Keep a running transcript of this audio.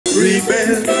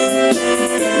Rebel,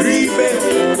 rebel,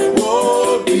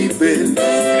 oh rebel.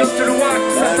 Go to the wax,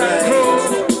 Santa Claus.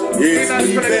 Yes,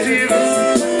 rebel,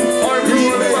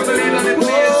 rebel,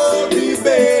 oh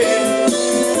rebel.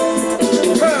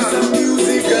 It's a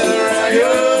musical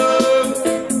riot,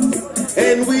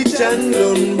 and we chant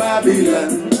on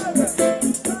Babylon.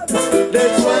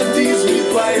 That's what is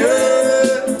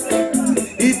required.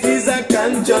 It is a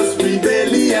conscious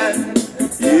rebellion.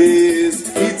 Yes,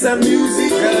 it's a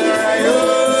musical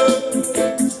riot,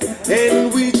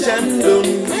 and we chant on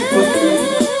people.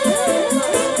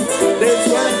 That's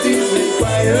what is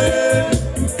required,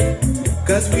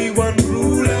 'cause we want to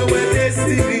rule our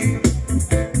destiny.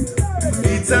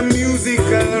 It's a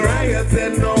musical riot,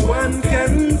 and no one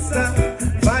can stop.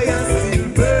 Fire still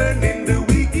burning, the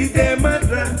wicked them a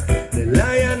trap. The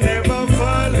lion never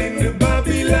fall in the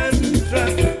Babylon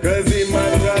trap, 'cause him a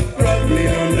drop probably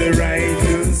on the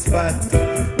righteous spot.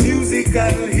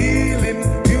 Musical healing,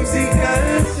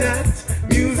 musical chat,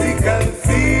 musical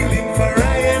feeling for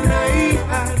I and I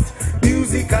heart.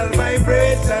 Musical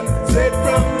vibration straight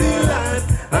from the land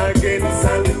against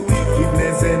all the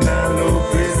wickedness and all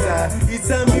oppressor. It's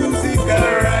a musical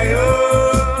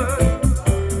riot,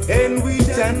 and we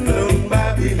chant on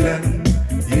Babylon.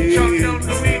 Yeah,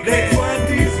 that's what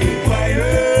is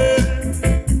required.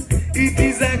 It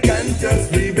is a conscious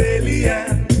rebellion.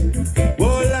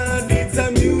 Oh Lord, it's a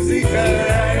musical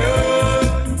riot,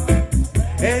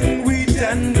 and we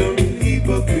chant on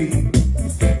hypocrite.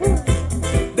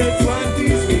 That's what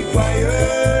is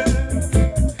required,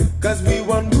 'cause we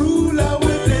want to rule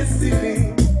our destiny.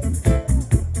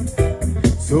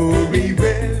 So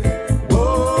rebel,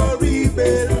 oh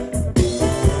rebel.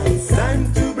 It's time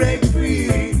to break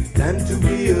free, time to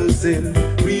be yourself.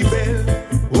 Rebel,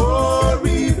 oh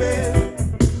rebel.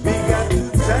 We got to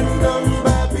chant on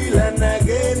Babylon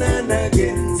again and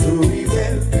again. So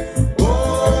rebel,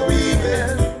 oh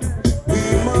rebel. We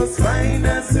must find a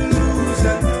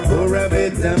solution for a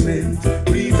betterment.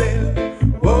 Rebel,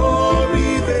 oh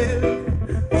rebel.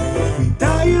 We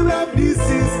tire of this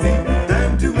system,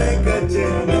 time to make a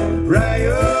change.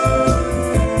 Riot.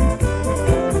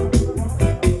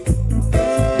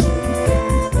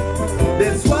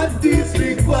 That's what is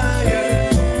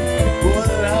required. Oh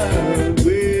Lord,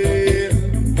 will.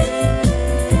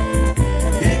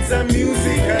 It's a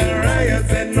musical riot,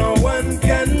 and no one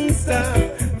can stop.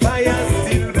 Fire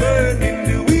still burning,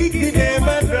 the wicked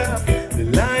never drop. The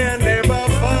lion never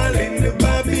fall in the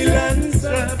Babylon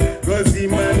trap, 'cause he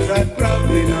man trap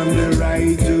crumbling on the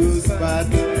righteous spot.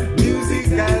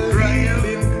 Musical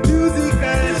healing,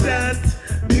 musical shot,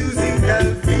 musical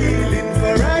feeling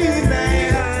for I and I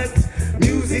heart.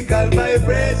 Musical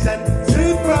vibration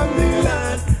straight from the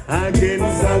land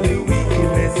against all the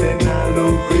wickedness and all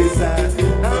oppressor.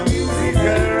 A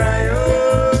musical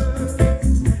riot,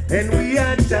 and we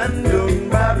are chant on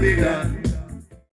Babylon.